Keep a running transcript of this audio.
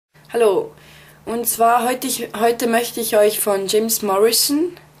Hallo, und zwar heute möchte ich euch von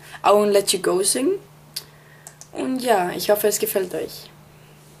Morrison I Won't Let You Go singen. Und ja, ich hoffe, es gefällt euch.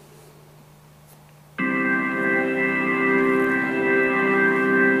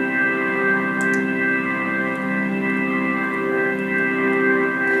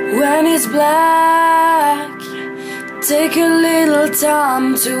 When it's black, take a little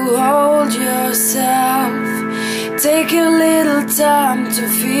time to hold yourself. Take a little time to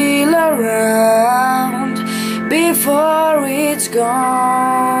feel around before it's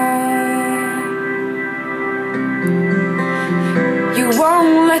gone. You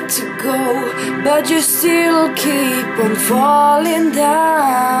won't let it go, but you still keep on falling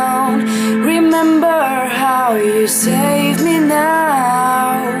down. Remember how you saved me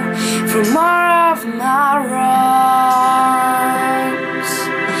now from more of my wrongs.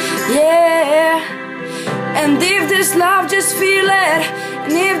 Yeah. And if this love, just feel it.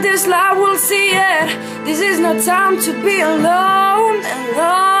 And if this love, will see it. This is no time to be alone,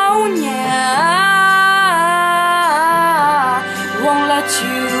 alone, yeah. Won't let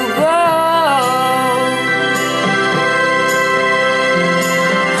you go.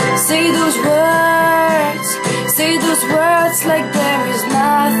 Say those words like there is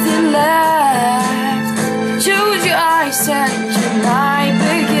nothing left. Close your eyes and you might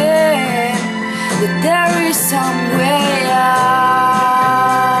begin that there is some way out.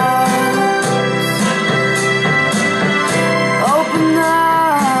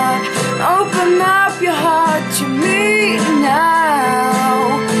 Open up your heart to me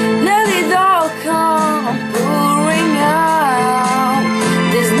now. Let it all come pouring out.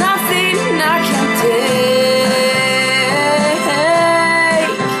 There's nothing I can take.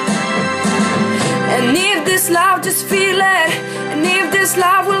 And if this love, just feel it. And if this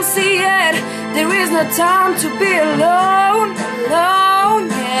love, will see it. There is no time to be alone, alone,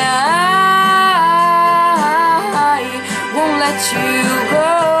 yeah. I won't let you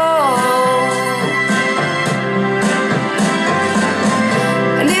go.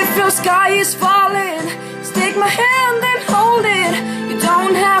 And if your sky is falling, just take my hand and hold it. You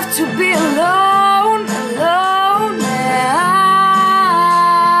don't have to be alone, alone, yeah.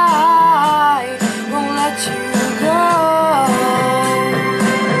 I won't let you go.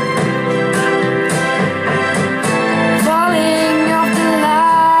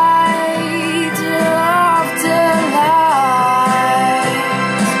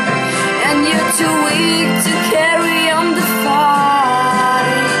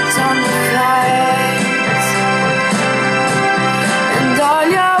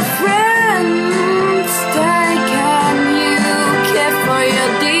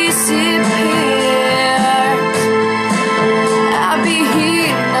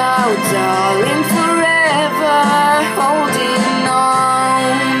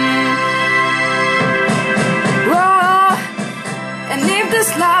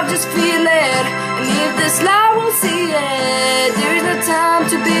 Love, just feel it. And if this love, will see it. There is no time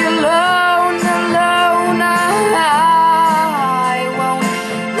to be alone, alone.